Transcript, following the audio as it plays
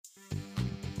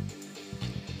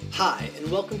Hi, and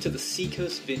welcome to the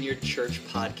Seacoast Vineyard Church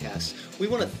podcast. We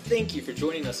want to thank you for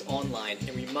joining us online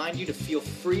and remind you to feel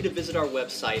free to visit our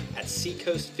website at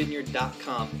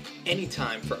seacoastvineyard.com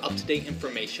anytime for up-to-date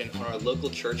information on our local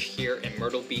church here in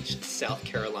Myrtle Beach, South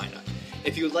Carolina.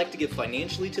 If you would like to give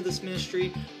financially to this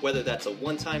ministry, whether that's a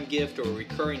one-time gift or a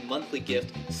recurring monthly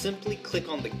gift, simply click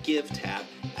on the Give tab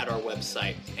at our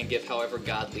website and give however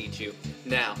God leads you.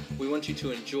 Now, we want you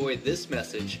to enjoy this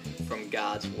message from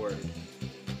God's Word.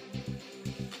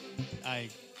 I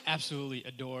absolutely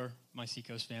adore my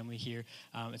Seacoast family here.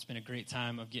 It's been a great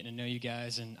time of getting to know you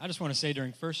guys. And I just want to say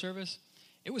during first service,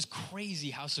 it was crazy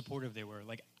how supportive they were.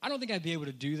 Like, I don't think I'd be able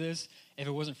to do this if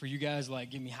it wasn't for you guys, like,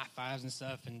 giving me high fives and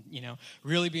stuff and,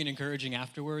 really being encouraging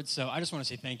afterwards. So I just want to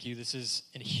say thank you. This is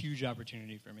a huge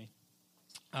opportunity for me.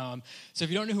 So if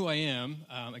you don't know who I am,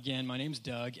 again, my name's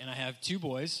Doug, and I have two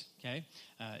boys, okay?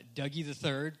 Dougie the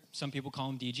third, some people call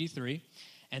him DG3,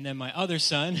 and then my other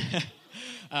son,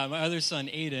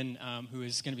 Aiden, who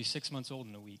is going to be 6 months old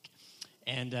in a week.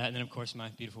 And then, of course, my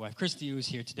beautiful wife, Christy, who is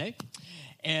here today.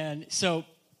 And so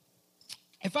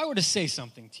if I were to say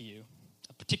something to you,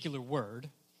 a particular word,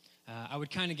 I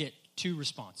would kind of get two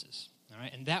responses, all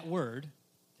right? And that word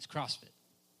is CrossFit,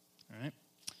 all right?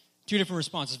 Two different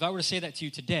responses. If I were to say that to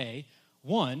you today,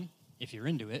 one, if you're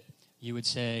into it, you would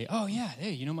say, oh, yeah,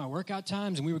 hey, my workout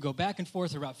times, and we would go back and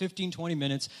forth for about 15, 20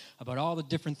 minutes about all the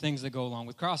different things that go along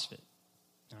with CrossFit.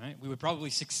 All right, we would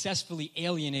probably successfully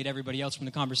alienate everybody else from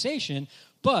the conversation,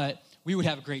 but we would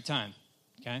have a great time,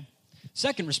 okay?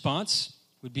 Second response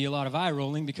would be a lot of eye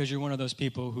rolling because you're one of those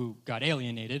people who got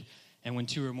alienated, and when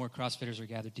two or more CrossFitters are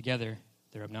gathered together,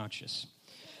 they're obnoxious.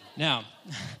 Now,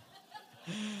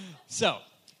 so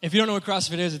if you don't know what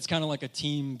CrossFit is, it's kind of like a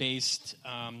team-based,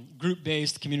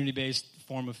 group-based, community-based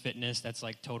form of fitness that's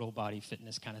like total body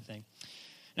fitness kind of thing.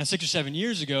 Now, 6 or 7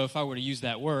 years ago, if I were to use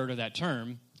that word or that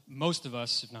term, most of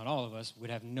us, if not all of us, would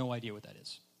have no idea what that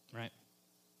is, right?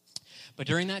 But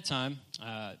during that time,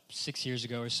 6 years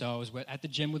ago or so, I was at the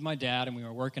gym with my dad, and we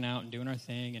were working out and doing our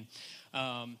thing, and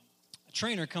a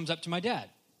trainer comes up to my dad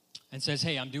and says,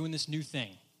 hey, I'm doing this new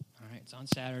thing, all right? It's on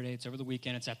Saturday, it's over the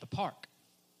weekend, it's at the park.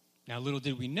 Now, little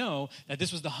did we know that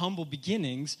this was the humble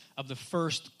beginnings of the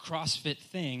first CrossFit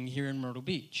thing here in Myrtle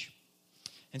Beach.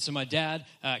 And so my dad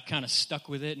kind of stuck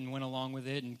with it and went along with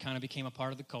it and kind of became a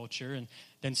part of the culture and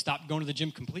then stopped going to the gym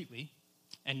completely.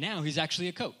 And now he's actually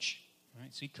a coach,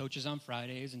 right? So he coaches on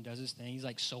Fridays and does his thing. He's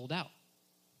like sold out.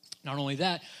 Not only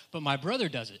that, but my brother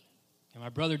does it. And my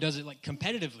brother does it like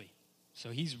competitively. So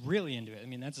he's really into it. I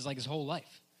mean, that's like his whole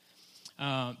life.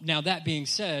 Now, that being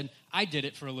said, I did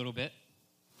it for a little bit.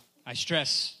 I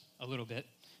stress a little bit,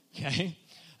 okay?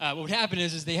 What would happen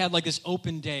is they had like this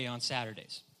open day on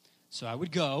Saturdays. So I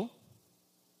would go,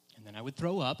 and then I would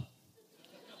throw up,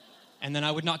 and then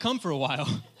I would not come for a while.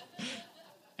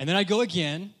 And then I'd go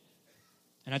again,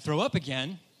 and I'd throw up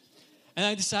again, and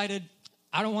I decided,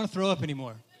 I don't want to throw up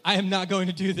anymore. I am not going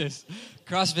to do this.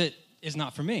 CrossFit is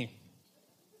not for me.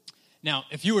 Now,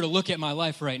 if you were to look at my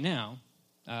life right now,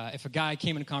 if a guy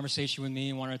came in a conversation with me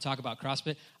and wanted to talk about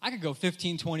CrossFit, I could go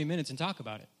 15, 20 minutes and talk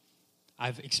about it.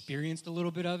 I've experienced a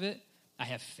little bit of it. I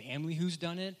have family who's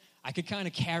done it. I could kind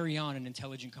of carry on an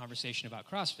intelligent conversation about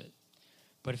CrossFit.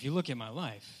 But if you look at my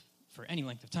life for any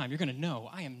length of time, you're going to know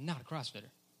I am not a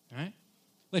CrossFitter, all right?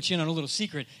 Let you in on a little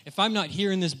secret. If I'm not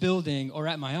here in this building or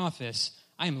at my office,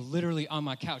 I am literally on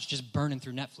my couch just burning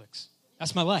through Netflix.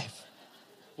 That's my life.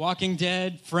 Walking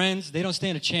Dead, Friends, they don't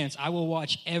stand a chance. I will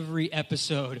watch every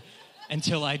episode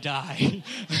until I die.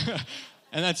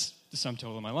 And that's the sum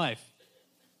total of my life.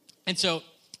 And so,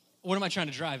 what am I trying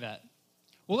to drive at?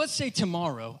 Well, let's say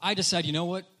tomorrow I decide, you know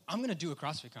what? I'm going to do a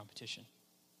CrossFit competition.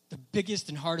 The biggest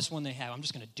and hardest one they have. I'm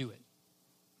just going to do it.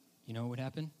 You know what would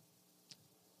happen?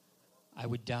 I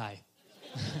would die.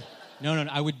 No,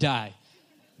 I would die.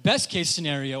 Best case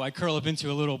scenario, I curl up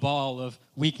into a little ball of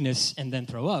weakness and then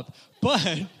throw up.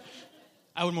 But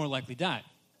I would more likely die.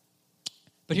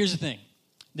 But here's the thing.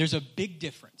 There's a big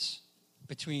difference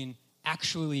between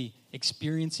actually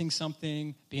experiencing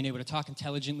something, being able to talk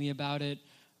intelligently about it,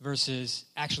 versus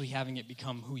actually having it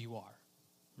become who you are,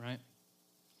 right?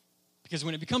 Because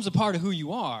when it becomes a part of who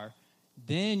you are,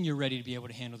 then you're ready to be able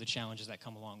to handle the challenges that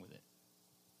come along with it.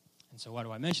 And so why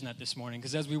do I mention that this morning?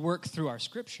 Because as we work through our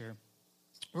scripture,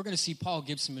 we're going to see Paul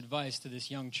give some advice to this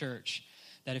young church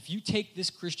that if you take this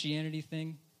Christianity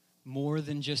thing more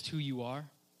than just who you are,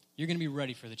 you're going to be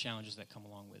ready for the challenges that come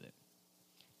along with it.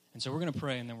 And so we're going to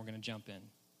pray, and then we're going to jump in.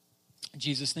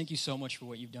 Jesus, thank you so much for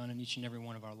what you've done in each and every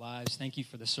one of our lives. Thank you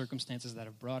for the circumstances that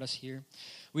have brought us here.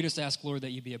 We just ask, Lord,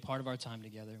 that you be a part of our time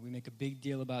together. We make a big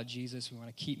deal about Jesus. We want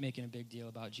to keep making a big deal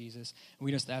about Jesus. And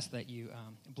we just ask that you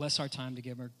bless our time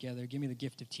together. Give me the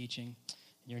gift of teaching.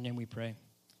 In your name we pray.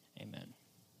 Amen.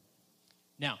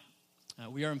 Now,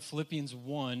 we are in Philippians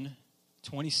 1,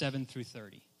 27 through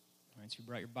 30. All right, so you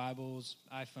brought your Bibles,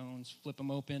 iPhones, flip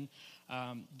them open.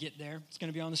 Get there. It's going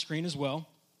to be on the screen as well.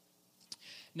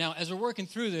 Now, as we're working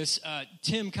through this,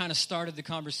 Tim kind of started the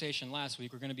conversation last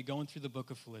week. We're going to be going through the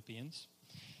book of Philippians.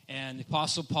 And the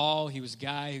Apostle Paul, he was a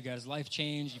guy who got his life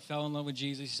changed. He fell in love with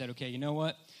Jesus. He said, okay, you know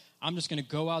what? I'm just going to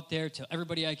go out there, tell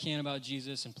everybody I can about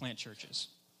Jesus, and plant churches.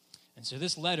 And so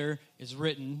this letter is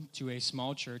written to a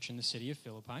small church in the city of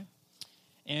Philippi.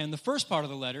 And the first part of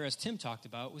the letter, as Tim talked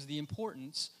about, was the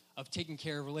importance of taking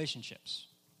care of relationships.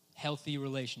 Healthy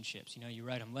relationships. You know, you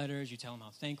write them letters, you tell them how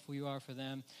thankful you are for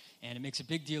them, and it makes a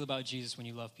big deal about Jesus when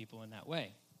you love people in that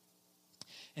way.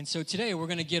 And so today we're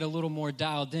going to get a little more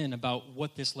dialed in about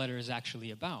what this letter is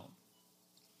actually about.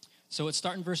 So let's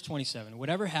start in verse 27.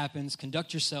 Whatever happens,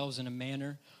 conduct yourselves in a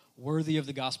manner worthy of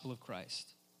the gospel of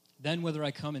Christ. Then whether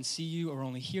I come and see you or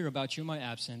only hear about you in my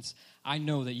absence, I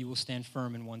know that you will stand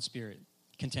firm in one spirit,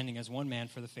 contending as one man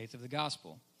for the faith of the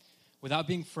gospel, without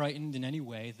being frightened in any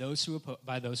way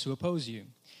by those who oppose you.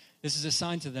 This is a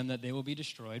sign to them that they will be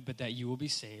destroyed, but that you will be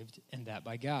saved, and that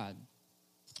by God.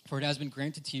 For it has been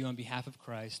granted to you on behalf of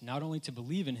Christ, not only to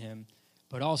believe in him,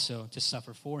 but also to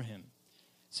suffer for him,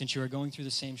 since you are going through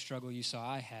the same struggle you saw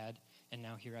I had, and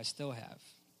now here I still have.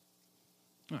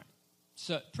 All right,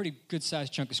 so pretty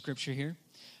good-sized chunk of scripture here.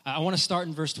 I want to start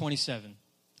in verse 27. It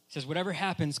says, whatever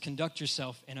happens, conduct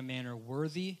yourself in a manner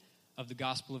worthy of the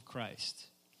gospel of Christ.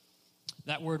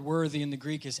 That word worthy in the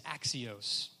Greek is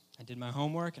axios. I did my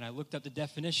homework and I looked up the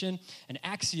definition, and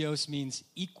axios means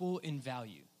equal in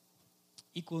value.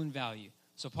 Equal in value.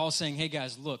 So Paul's saying, hey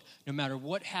guys, look, no matter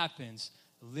what happens,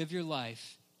 live your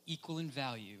life equal in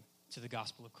value to the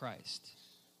gospel of Christ.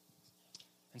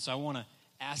 And so I want to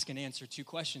ask and answer two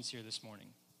questions here this morning.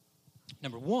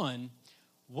 Number one,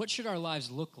 what should our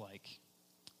lives look like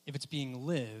if it's being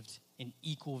lived in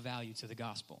equal value to the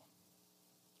gospel?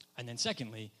 And then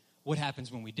secondly, what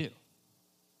happens when we do?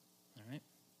 All right?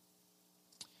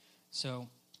 So,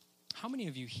 how many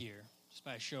of you here, just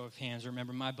by a show of hands,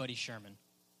 remember my buddy Sherman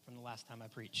from the last time I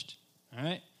preached? All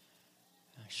right?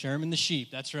 Sherman the sheep,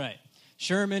 that's right.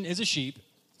 Sherman is a sheep,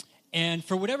 and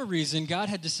for whatever reason, God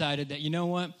had decided that, you know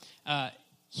what?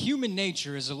 Human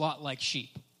nature is a lot like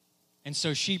sheep. And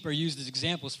so sheep are used as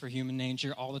examples for human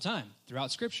nature all the time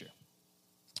throughout Scripture.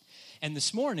 And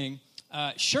this morning,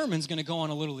 Sherman's going to go on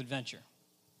a little adventure.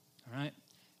 All right?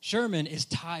 Sherman is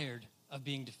tired of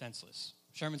being defenseless.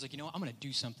 Sherman's like, you know what? I'm going to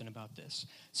do something about this.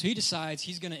 So he decides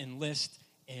he's going to enlist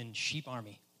in sheep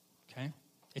army. Okay?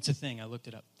 It's a thing. I looked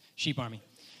it up. Sheep army.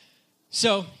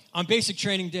 So on basic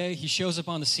training day, he shows up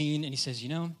on the scene and he says, you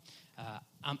know,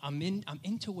 I'm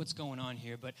into what's going on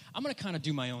here, but I'm going to kind of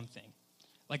do my own thing.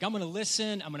 Like, I'm going to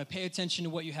listen. I'm going to pay attention to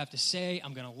what you have to say.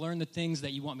 I'm going to learn the things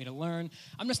that you want me to learn.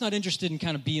 I'm just not interested in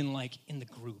kind of being, like, in the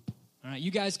group. All right?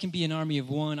 You guys can be an army of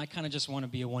one. I kind of just want to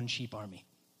be a one-sheep army.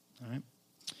 All right?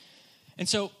 And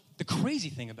so the crazy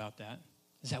thing about that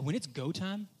is that when it's go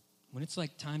time, when it's,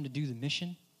 like, time to do the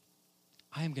mission,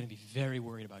 I am going to be very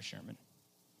worried about Sherman.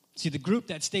 See, the group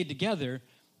that stayed together,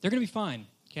 they're going to be fine.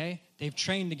 Okay? They've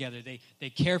trained together. They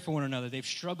care for one another. They've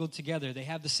struggled together. They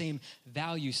have the same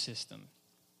value system.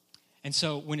 And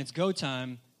so when it's go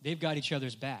time, they've got each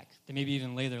other's back. They maybe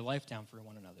even lay their life down for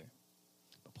one another.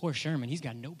 But poor Sherman, he's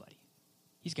got nobody.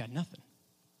 He's got nothing.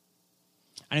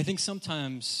 And I think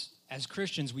sometimes as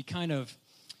Christians, we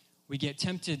get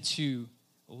tempted to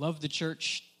love the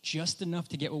church just enough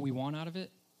to get what we want out of it,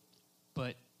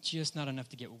 but just not enough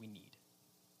to get what we need.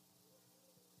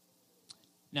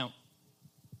 Now,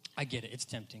 I get it. It's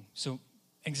tempting. So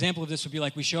example of this would be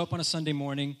like we show up on a Sunday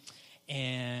morning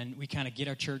and we kind of get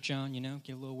our church on, you know,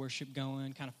 get a little worship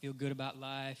going, kind of feel good about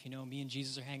life. You know, me and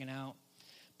Jesus are hanging out.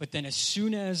 But then as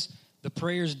soon as the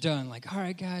prayer's done, like, all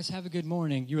right, guys, have a good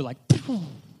morning, you're like,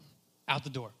 out the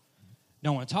door.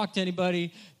 Don't want to talk to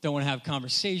anybody, don't want to have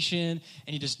conversation,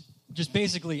 and you just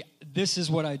basically, this is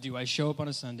what I do. I show up on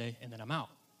a Sunday, and then I'm out.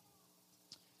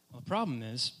 Well, the problem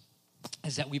is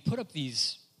that we put up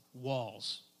these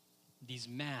walls, these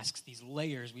masks, these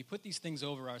layers. We put these things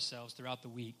over ourselves throughout the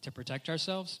week to protect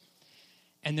ourselves,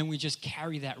 and then we just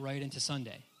carry that right into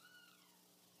Sunday.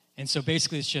 And so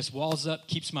basically it's just walls up,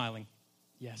 keep smiling.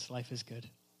 Yes, life is good.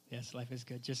 Yes, life is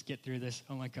good. Just get through this.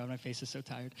 Oh my God, my face is so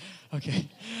tired. Okay.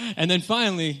 And then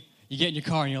finally, you get in your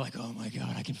car and you're like, oh my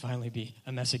God, I can finally be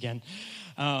a mess again.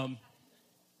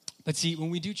 But see, when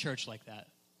we do church like that,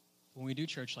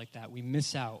 we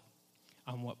miss out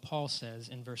on what Paul says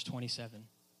in verse 27.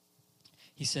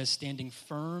 He says, standing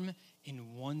firm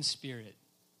in one spirit,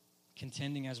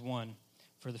 contending as one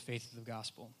for the faith of the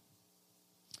gospel.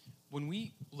 When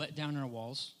we let down our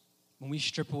walls, when we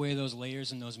strip away those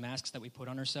layers and those masks that we put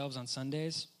on ourselves on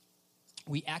Sundays,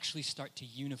 we actually start to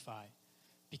unify,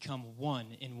 become one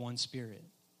in one spirit.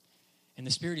 And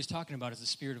the spirit he's talking about is the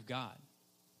Spirit of God.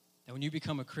 That when you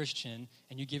become a Christian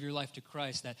and you give your life to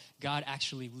Christ, that God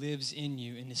actually lives in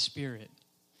you in the Spirit.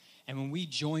 And when we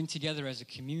join together as a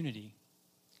community,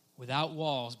 without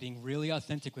walls, being really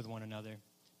authentic with one another,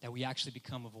 that we actually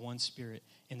become of one spirit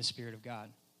in the Spirit of God.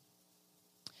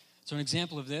 So an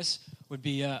example of this would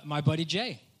be my buddy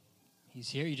Jay. He's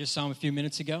here. You just saw him a few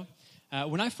minutes ago.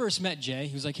 When I first met Jay,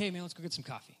 he was like, hey, man, let's go get some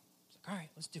coffee. I was like, all right,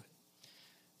 let's do it.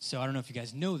 So I don't know if you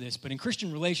guys know this, but in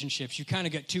Christian relationships, you kind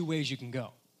of got two ways you can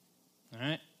go. All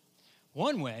right?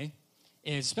 One way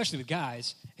is, especially with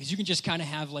guys, is you can just kind of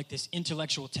have like this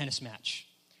intellectual tennis match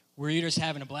where you're just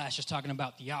having a blast, just talking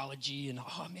about theology and,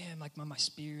 oh, man, like my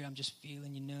spirit, I'm just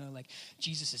feeling, like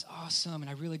Jesus is awesome and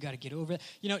I really got to get over it.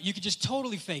 You could just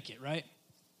totally fake it, right?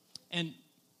 And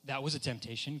that was a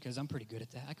temptation because I'm pretty good at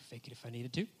that. I could fake it if I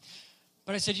needed to.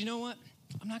 But I said, you know what?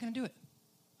 I'm not going to do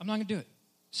it.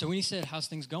 So when he said, how's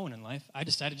things going in life? I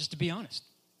decided just to be honest.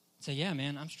 Say, yeah,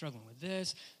 man, I'm struggling with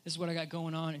this. This is what I got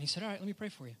going on. And he said, all right, let me pray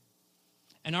for you.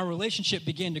 And our relationship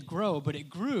began to grow, but it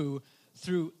grew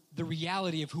through the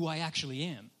reality of who I actually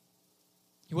am.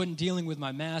 He wasn't dealing with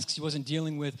my masks. He wasn't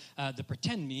dealing with the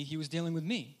pretend me. He was dealing with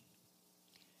me.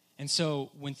 And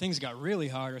so when things got really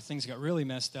hard or things got really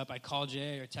messed up, I'd call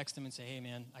Jay or text him and say, hey,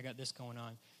 man, I got this going on.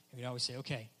 And he'd always say,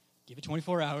 okay, give it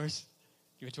 24 hours.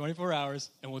 Give it 24 hours,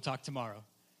 and we'll talk tomorrow.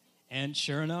 And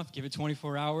sure enough, give it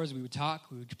 24 hours. We would talk.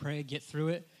 We would pray, get through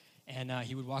it. And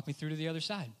he would walk me through to the other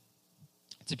side.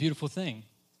 It's a beautiful thing.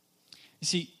 You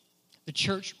see, the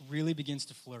church really begins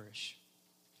to flourish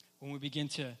when we begin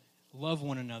to love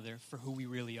one another for who we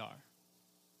really are.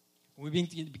 When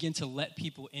we begin to let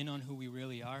people in on who we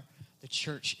really are, the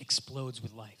church explodes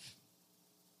with life.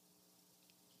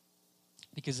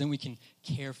 Because then we can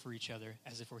care for each other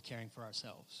as if we're caring for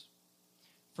ourselves.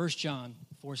 1 John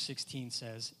 4:16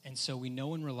 says, and so we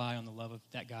know and rely on the love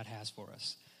that God has for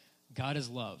us. God is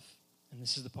love, and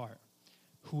this is the part.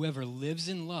 Whoever lives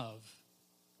in love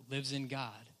lives in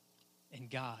God, and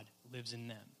God lives in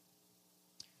them.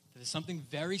 There's something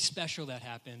very special that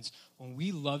happens when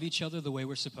we love each other the way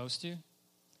we're supposed to,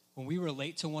 when we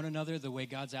relate to one another the way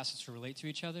God's asked us to relate to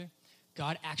each other.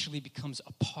 God actually becomes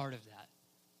a part of that.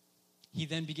 He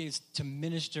then begins to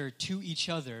minister to each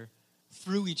other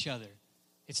through each other.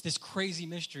 It's this crazy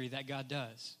mystery that God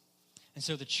does. And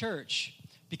so the church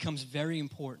becomes very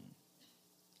important.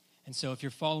 And so if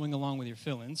you're following along with your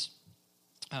fill-ins,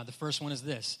 the first one is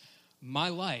this. My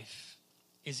life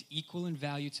is equal in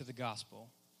value to the gospel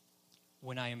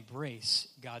when I embrace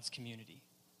God's community.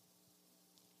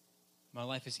 My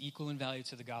life is equal in value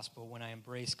to the gospel when I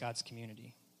embrace God's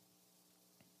community.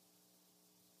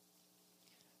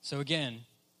 So again,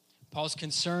 Paul's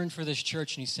concerned for this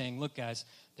church, and he's saying, look, guys,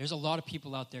 there's a lot of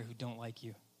people out there who don't like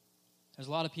you. There's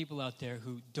a lot of people out there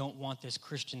who don't want this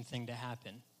Christian thing to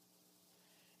happen.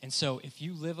 And so if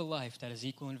you live a life that is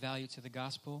equal in value to the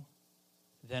gospel,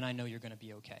 then I know you're going to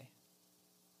be okay.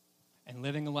 And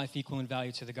living a life equal in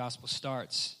value to the gospel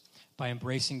starts by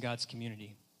embracing God's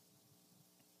community.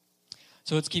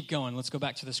 So let's keep going. Let's go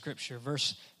back to the scripture.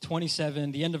 Verse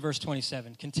 27, the end of verse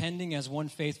 27. Contending as one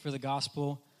faith for the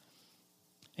gospel.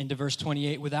 Into verse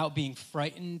 28, without being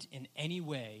frightened in any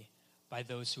way by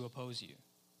those who oppose you.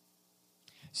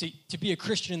 See, to be a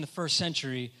Christian in the first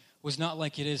century was not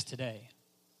like it is today.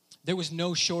 There was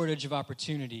no shortage of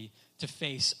opportunity to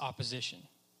face opposition.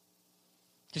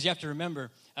 Because you have to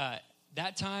remember,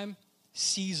 that time,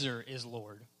 Caesar is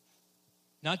Lord.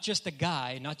 Not just the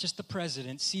guy, not just the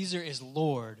president. Caesar is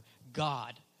Lord,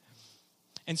 God.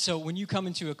 And so when you come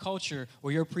into a culture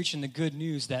where you're preaching the good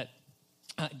news that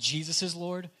Jesus is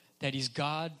Lord, that he's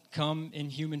God, come in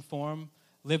human form,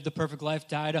 lived the perfect life,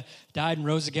 died and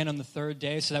rose again on the third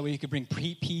day so that way you could bring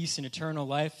peace and eternal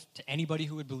life to anybody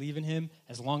who would believe in him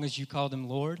as long as you called him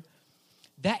Lord.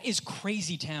 That is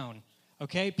crazy town,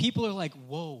 okay? People are like,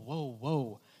 whoa, whoa,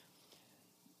 whoa.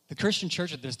 The Christian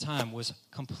church at this time was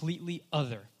completely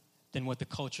other than what the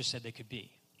culture said they could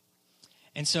be.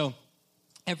 And so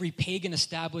every pagan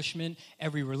establishment,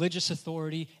 every religious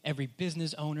authority, every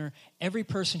business owner, every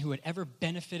person who had ever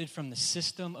benefited from the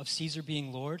system of Caesar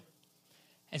being Lord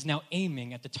is now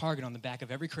aiming at the target on the back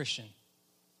of every Christian.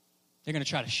 They're going to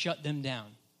try to shut them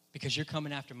down because you're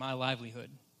coming after my livelihood.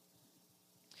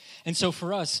 And so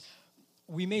for us,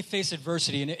 we may face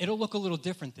adversity, and it'll look a little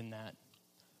different than that.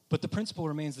 But the principle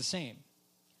remains the same.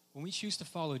 When we choose to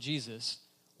follow Jesus,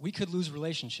 we could lose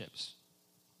relationships.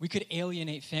 We could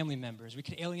alienate family members. We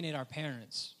could alienate our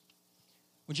parents.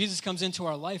 When Jesus comes into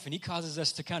our life and he causes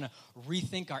us to kind of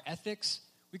rethink our ethics,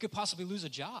 we could possibly lose a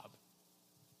job.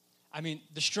 I mean,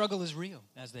 the struggle is real,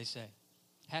 as they say.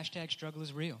 Hashtag struggle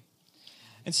is real.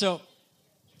 And so,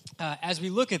 as we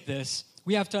look at this,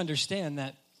 we have to understand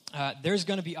that there's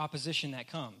going to be opposition that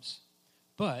comes.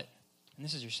 But, and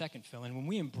this is your second fill-in, when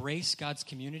we embrace God's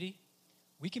community,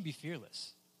 we can be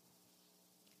fearless.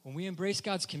 When we embrace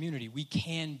God's community, we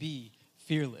can be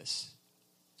fearless.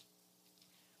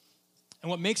 And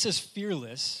what makes us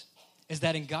fearless is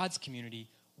that in God's community,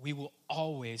 we will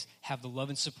always have the love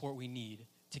and support we need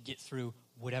to get through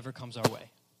whatever comes our way.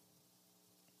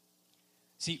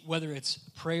 See, whether it's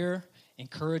prayer,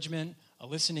 encouragement, a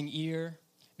listening ear,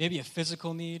 maybe a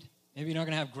physical need, maybe you're not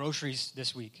going to have groceries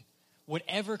this week.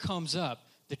 Whatever comes up,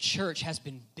 the church has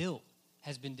been built,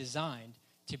 has been designed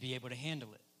to be able to handle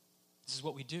it. This is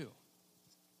what we do.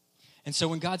 And so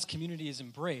when God's community is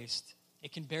embraced,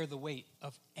 it can bear the weight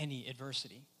of any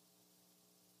adversity.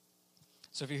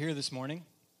 So if you're here this morning,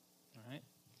 all right,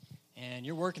 and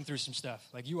you're working through some stuff,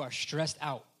 like you are stressed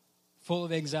out, full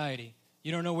of anxiety,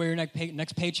 you don't know where your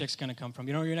next paycheck's going to come from,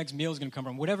 you don't know where your next meal is going to come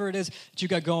from, whatever it is that you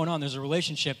got going on, there's a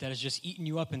relationship that is just eating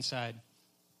you up inside.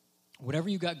 Whatever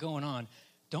you got going on,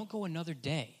 don't go another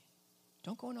day.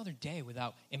 Don't go another day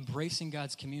without embracing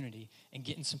God's community and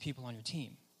getting some people on your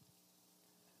team.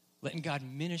 Letting God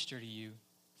minister to you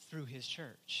through his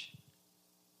church.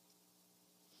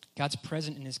 God's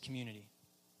present in his community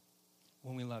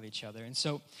when we love each other. And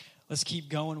so let's keep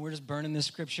going. We're just burning this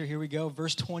scripture. Here we go.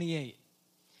 Verse 28.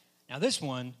 Now this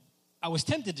one, I was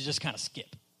tempted to just kind of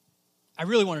skip. I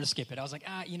really wanted to skip it. I was like,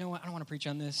 you know what? I don't want to preach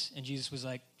on this. And Jesus was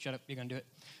like, shut up, you're going to do it.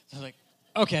 So I was like,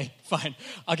 okay, fine.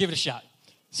 I'll give it a shot.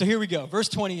 So here we go. Verse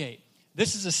 28.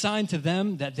 This is a sign to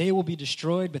them that they will be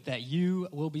destroyed, but that you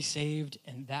will be saved,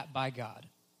 and that by God.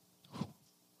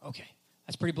 Okay,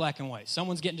 that's pretty black and white.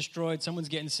 Someone's getting destroyed, someone's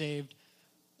getting saved.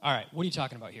 All right, what are you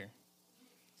talking about here?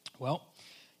 Well,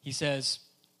 he says,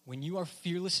 when you are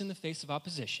fearless in the face of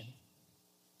opposition,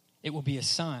 it will be a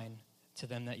sign to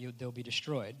them that they'll be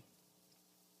destroyed.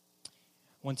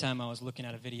 One time I was looking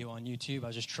at a video on YouTube. I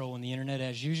was just trolling the internet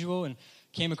as usual and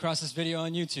came across this video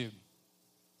on YouTube.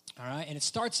 All right, and it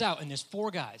starts out, and there's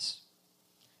 4 guys.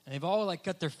 And they've all,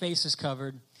 got their faces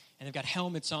covered, and they've got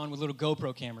helmets on with little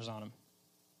GoPro cameras on them.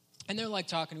 And they're,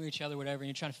 talking to each other, whatever, and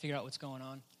you're trying to figure out what's going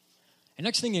on. And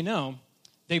next thing you know,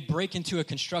 they break into a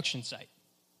construction site.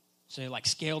 So they,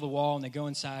 scale the wall, and they go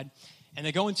inside. And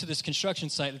they go into this construction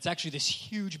site that's actually this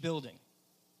huge building.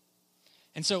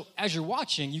 And so as you're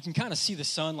watching, you can kind of see the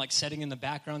sun, setting in the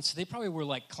background. So they probably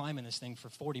were, climbing this thing for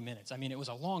 40 minutes. I mean, it was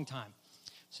a long time.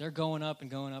 So they're going up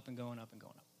and going up and going up and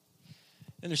going up.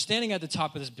 Then they're standing at the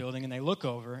top of this building, and they look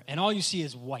over, and all you see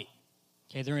is white.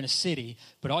 Okay, they're in a city,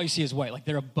 but all you see is white.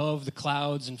 They're above the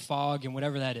clouds and fog and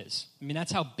whatever that is. I mean,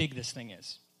 that's how big this thing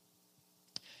is.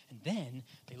 And then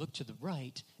they look to the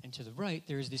right, and to the right,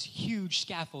 there is this huge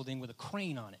scaffolding with a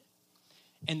crane on it.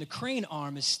 And the crane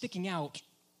arm is sticking out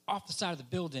off the side of the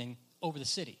building over the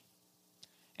city.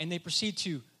 And they proceed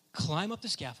to climb up the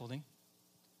scaffolding.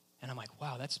 And I'm like,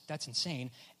 wow, that's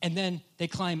insane. And then they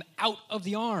climb out of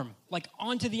the arm,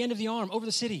 onto the end of the arm, over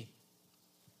the city.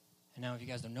 And now if you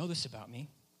guys don't know this about me,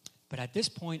 but at this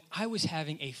point, I was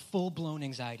having a full-blown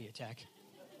anxiety attack.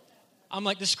 I'm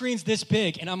like, the screen's this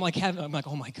big, and I'm like,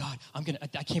 oh my God, I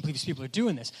can't believe these people are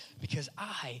doing this, because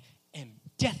I am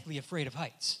deathly afraid of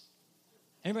heights.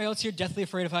 Anybody else here deathly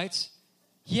afraid of heights?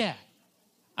 Yeah.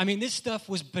 I mean, this stuff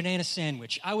was banana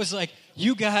sandwich. I was like,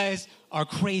 you guys are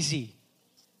crazy.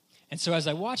 And so as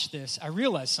I watched this, I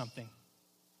realized something.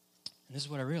 And this is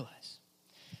what I realized.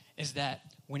 Is that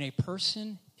when a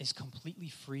person is completely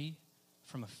free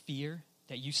from a fear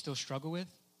that you still struggle with,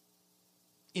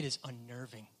 it is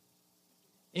unnerving.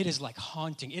 It is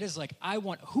haunting. It is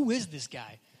who is this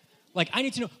guy? I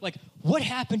need to know, what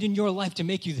happened in your life to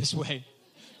make you this way?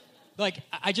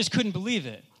 I just couldn't believe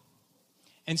it.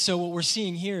 And so what we're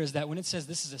seeing here is that when it says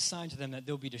this is a sign to them that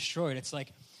they'll be destroyed, it's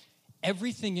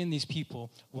everything in these people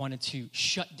wanted to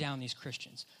shut down these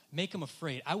Christians, make them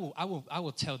afraid. I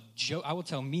will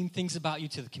tell mean things about you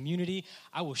to the community.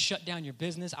 I will shut down your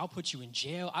business. I'll put you in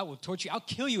jail. I will torture you. I'll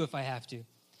kill you if I have to. And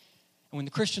when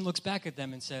the Christian looks back at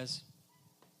them and says,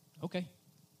 okay,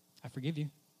 I forgive you.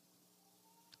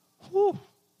 Whew.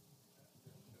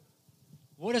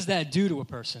 What does that do to a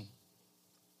person?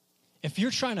 If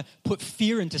you're trying to put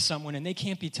fear into someone and they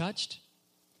can't be touched,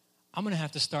 I'm going to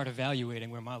have to start evaluating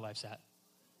where my life's at.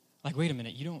 Like, wait a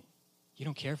minute, you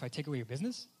don't care if I take away your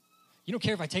business? You don't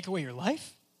care if I take away your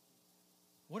life?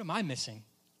 What am I missing?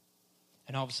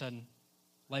 And all of a sudden,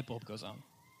 light bulb goes on.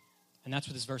 And that's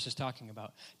what this verse is talking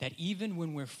about. That even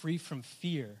when we're free from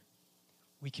fear,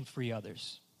 we can free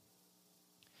others.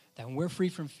 That when we're free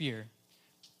from fear,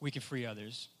 we can free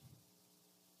others.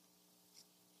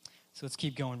 So let's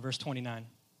keep going. Verse 29.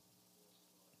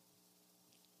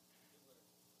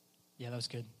 Yeah, that was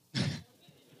good.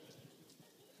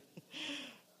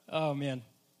 Oh, man.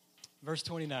 Verse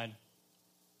 29.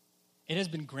 It has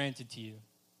been granted to you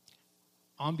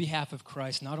on behalf of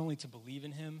Christ not only to believe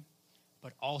in him,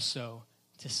 but also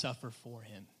to suffer for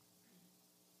him.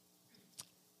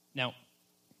 Now,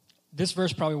 this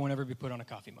verse probably won't ever be put on a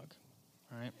coffee mug,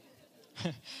 all right?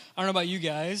 I don't know about you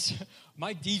guys.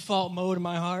 My default mode in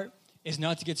my heart is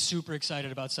not to get super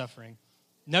excited about suffering,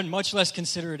 much less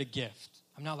consider it a gift.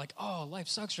 I'm not like, oh, life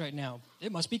sucks right now.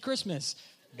 It must be Christmas.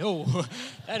 No,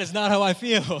 that is not how I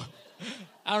feel.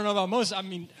 I don't know about most. I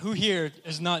mean, who here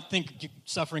does not think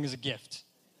suffering is a gift?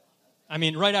 I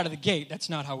mean, right out of the gate, that's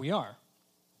not how we are.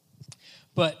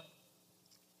 But,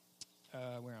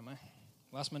 where am I?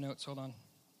 Lost my notes, hold on.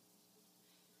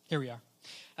 Here we are.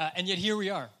 And yet here we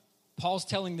are. Paul's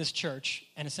telling this church,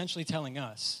 and essentially telling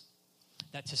us,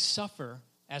 that to suffer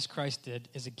as Christ did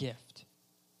is a gift.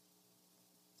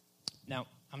 Now,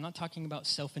 I'm not talking about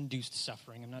self-induced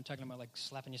suffering. I'm not talking about like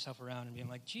slapping yourself around and being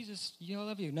like, Jesus, I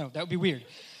love you. No, that would be weird.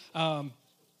 The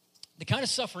kind of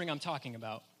suffering I'm talking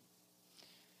about,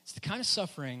 it's the kind of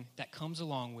suffering that comes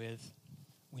along with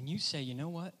when you say, you know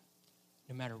what?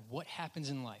 No matter what happens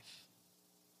in life,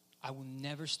 I will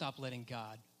never stop letting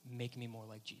God make me more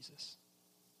like Jesus.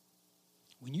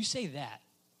 When you say that,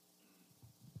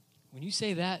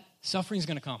 suffering's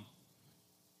going to come.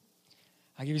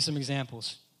 I'll give you some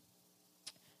examples.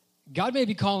 God may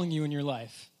be calling you in your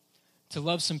life to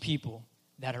love some people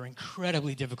that are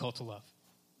incredibly difficult to love.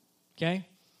 Okay?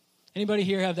 Anybody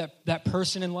here have that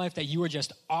person in life that you are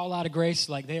just all out of grace,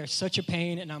 like they are such a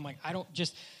pain, and I'm like, I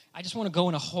just want to go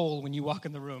in a hole when you walk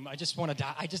in the room. I just want to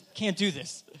die. I just can't do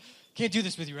this. Can't do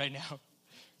this with you right now.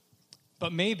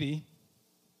 But maybe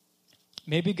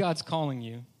God's calling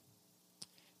you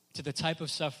to the type of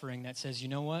suffering that says, you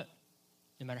know what?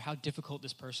 No matter how difficult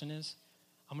this person is,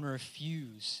 I'm going to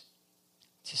refuse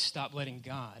to stop letting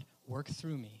God work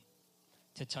through me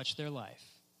to touch their life,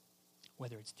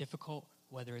 whether it's difficult,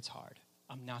 whether it's hard.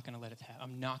 I'm not going to let it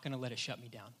I'm not going to let it shut me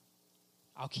down.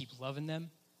 I'll keep loving them.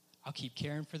 I'll keep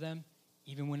caring for them,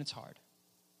 even when it's hard.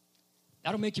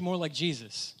 That'll make you more like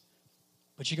Jesus,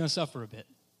 but you're going to suffer a bit.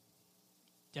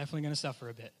 Definitely going to suffer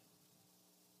a bit.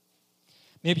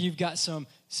 Maybe you've got some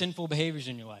sinful behaviors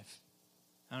in your life.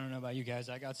 I don't know about you guys.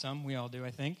 I got some. We all do, I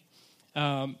think.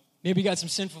 Maybe you got some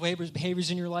sinful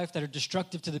behaviors in your life that are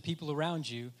destructive to the people around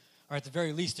you, or at the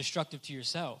very least, destructive to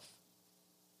yourself.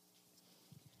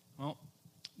 Well,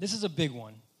 this is a big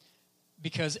one,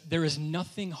 because there is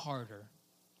nothing harder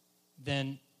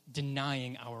than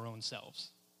denying our own selves.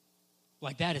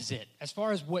 Like, that is it. As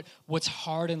far as what's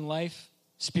hard in life,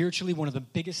 spiritually, one of the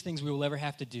biggest things we will ever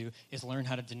have to do is learn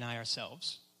how to deny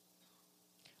ourselves.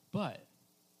 But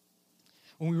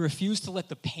when we refuse to let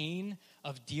the pain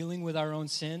of dealing with our own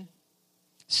sin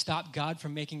stop God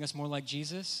from making us more like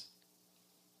Jesus,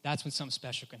 that's when something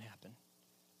special can happen.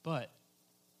 But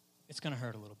it's going to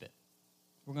hurt a little bit.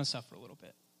 We're going to suffer a little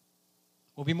bit.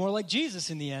 We'll be more like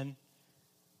Jesus in the end,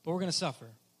 but we're going to suffer.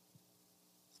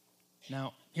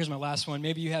 Now, here's my last one.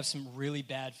 Maybe you have some really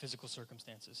bad physical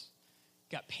circumstances.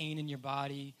 Got pain in your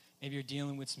body. Maybe you're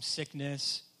dealing with some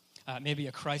sickness. Maybe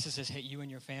a crisis has hit you and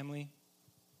your family.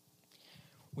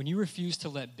 When you refuse to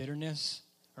let bitterness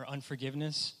or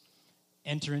unforgiveness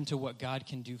enter into what God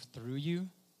can do through you,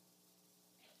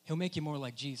 he'll make you more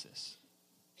like Jesus.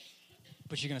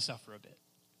 But you're going to suffer a bit.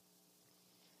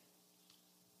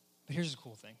 But here's the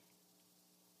cool thing.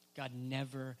 God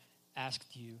never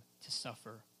asked you to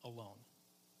suffer alone.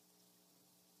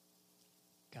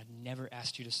 God never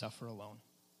asked you to suffer alone.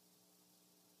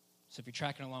 So if you're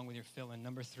tracking along with your fill-in,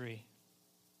 number 3,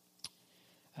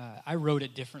 I wrote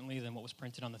it differently than what was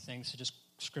printed on the thing, so just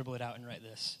scribble it out and write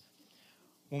this.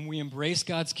 When we embrace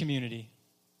God's community,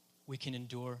 we can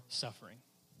endure suffering.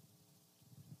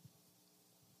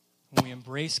 When we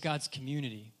embrace God's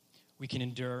community, we can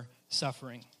endure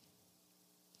suffering.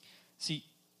 See,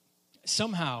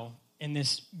 somehow, in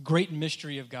this great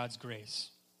mystery of God's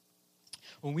grace,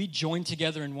 when we join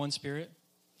together in one spirit,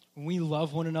 when we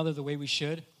love one another the way we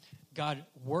should, God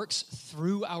works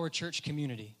through our church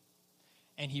community,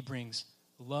 and he brings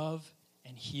love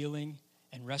and healing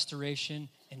and restoration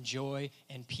and joy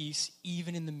and peace,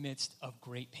 even in the midst of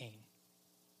great pain.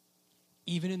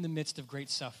 even in the midst of great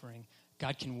suffering,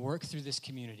 God can work through this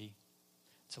community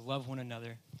to love one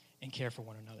another and care for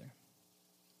one another.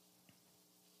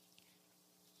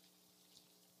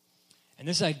 And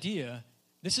this idea,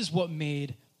 this is what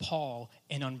made Paul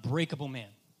an unbreakable man.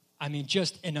 I mean,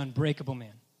 just an unbreakable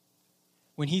man.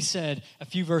 When he said a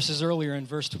few verses earlier in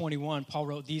verse 21, Paul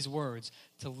wrote these words,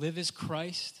 "To live is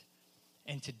Christ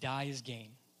and to die is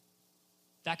gain."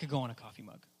 That could go on a coffee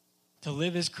mug. To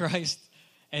live is Christ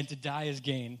and to die is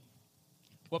gain.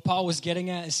 What Paul was getting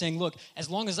at is saying, look, as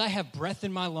long as I have breath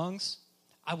in my lungs,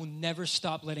 I will never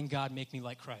stop letting God make me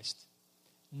like Christ.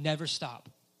 Never stop.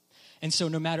 And so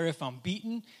no matter if I'm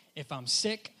beaten, if I'm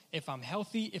sick, if I'm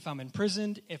healthy, if I'm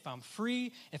imprisoned, if I'm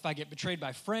free, if I get betrayed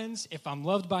by friends, if I'm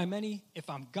loved by many, if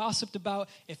I'm gossiped about,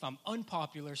 if I'm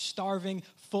unpopular, starving,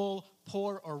 full,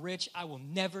 poor, or rich, I will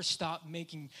never stop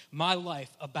making my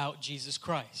life about Jesus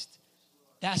Christ.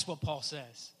 That's what Paul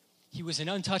says. He was an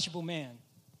untouchable man.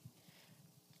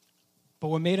 But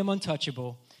what made him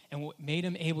untouchable and what made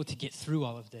him able to get through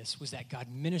all of this was that God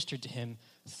ministered to him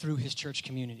through his church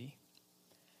community.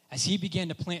 As he began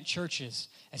to plant churches,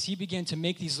 as he began to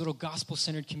make these little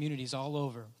gospel-centered communities all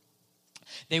over,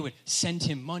 they would send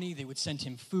him money, they would send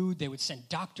him food, they would send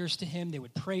doctors to him, they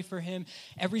would pray for him.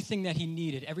 Everything that he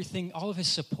needed, everything, all of his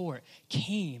support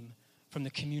came from the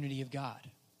community of God.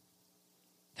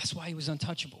 That's why he was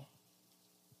untouchable.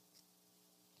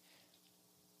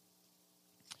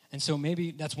 And so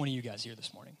maybe that's one of you guys here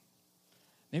this morning.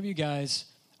 Maybe you guys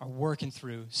are working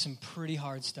through some pretty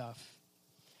hard stuff.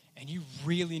 And you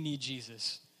really need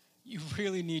Jesus. You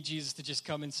really need Jesus to just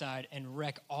come inside and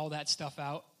wreck all that stuff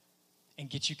out and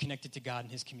get you connected to God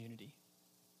and his community.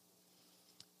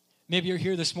 Maybe you're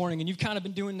here this morning and you've kind of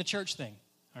been doing the church thing,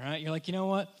 all right? You're like, you know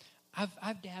what?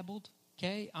 I've dabbled,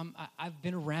 okay? I've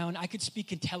been around. I could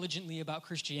speak intelligently about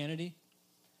Christianity,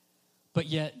 but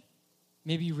yet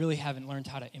maybe you really haven't learned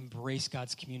how to embrace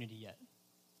God's community yet.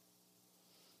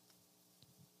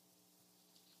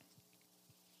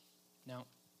 Now,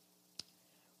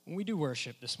 when we do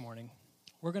worship this morning,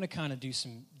 we're going to kind of do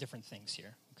some different things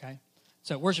here, okay?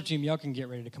 So worship team, y'all can get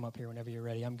ready to come up here whenever you're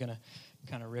ready. I'm going to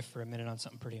kind of riff for a minute on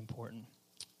something pretty important.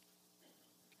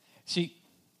 See,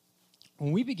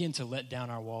 when we begin to let down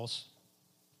our walls,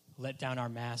 let down our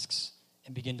masks,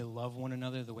 and begin to love one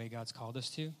another the way God's called us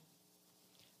to,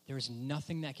 there is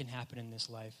nothing that can happen in this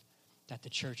life that the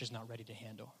church is not ready to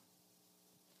handle.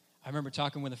 I remember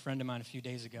talking with a friend of mine a few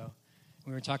days ago.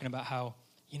 We were talking about how,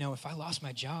 you know, if I lost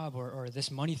my job or this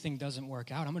money thing doesn't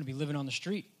work out, I'm going to be living on the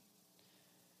street.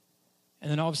 And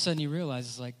then all of a sudden he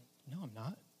realizes, like, no, I'm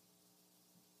not.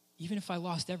 Even if I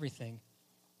lost everything,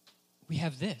 we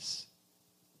have this.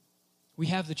 We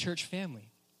have the church family.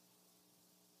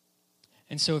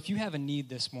 And so if you have a need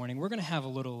this morning, we're going to have a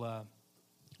little,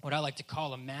 what I like to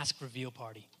call a mask reveal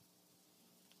party.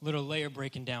 Little layer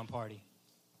breaking down party.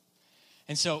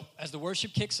 And so as the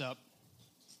worship kicks up,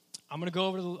 I'm going to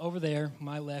go over there,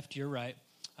 my left, your right.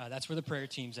 That's where the prayer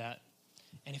team's at.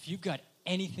 And if you've got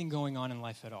anything going on in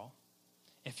life at all,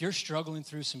 if you're struggling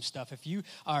through some stuff, if you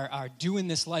are doing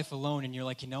this life alone and you're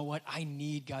like, you know what, I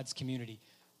need God's community,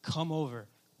 come over.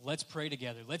 Let's pray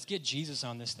together. Let's get Jesus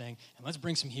on this thing, and let's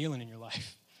bring some healing in your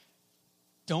life.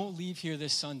 Don't leave here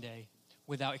this Sunday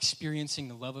without experiencing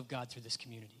the love of God through this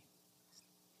community.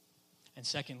 And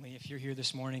secondly, if you're here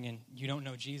this morning and you don't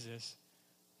know Jesus,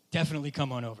 definitely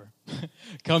come on over.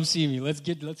 Come see me. Let's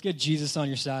get Jesus on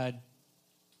your side,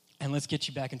 and let's get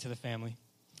you back into the family.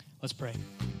 Let's pray.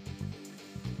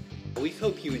 We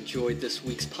hope you enjoyed this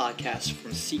week's podcast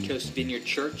from Seacoast Vineyard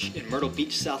Church in Myrtle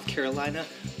Beach, South Carolina.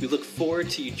 We look forward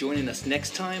to you joining us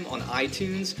next time on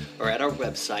iTunes or at our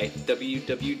website,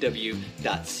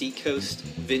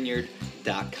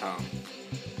 www.seacoastvineyard.com.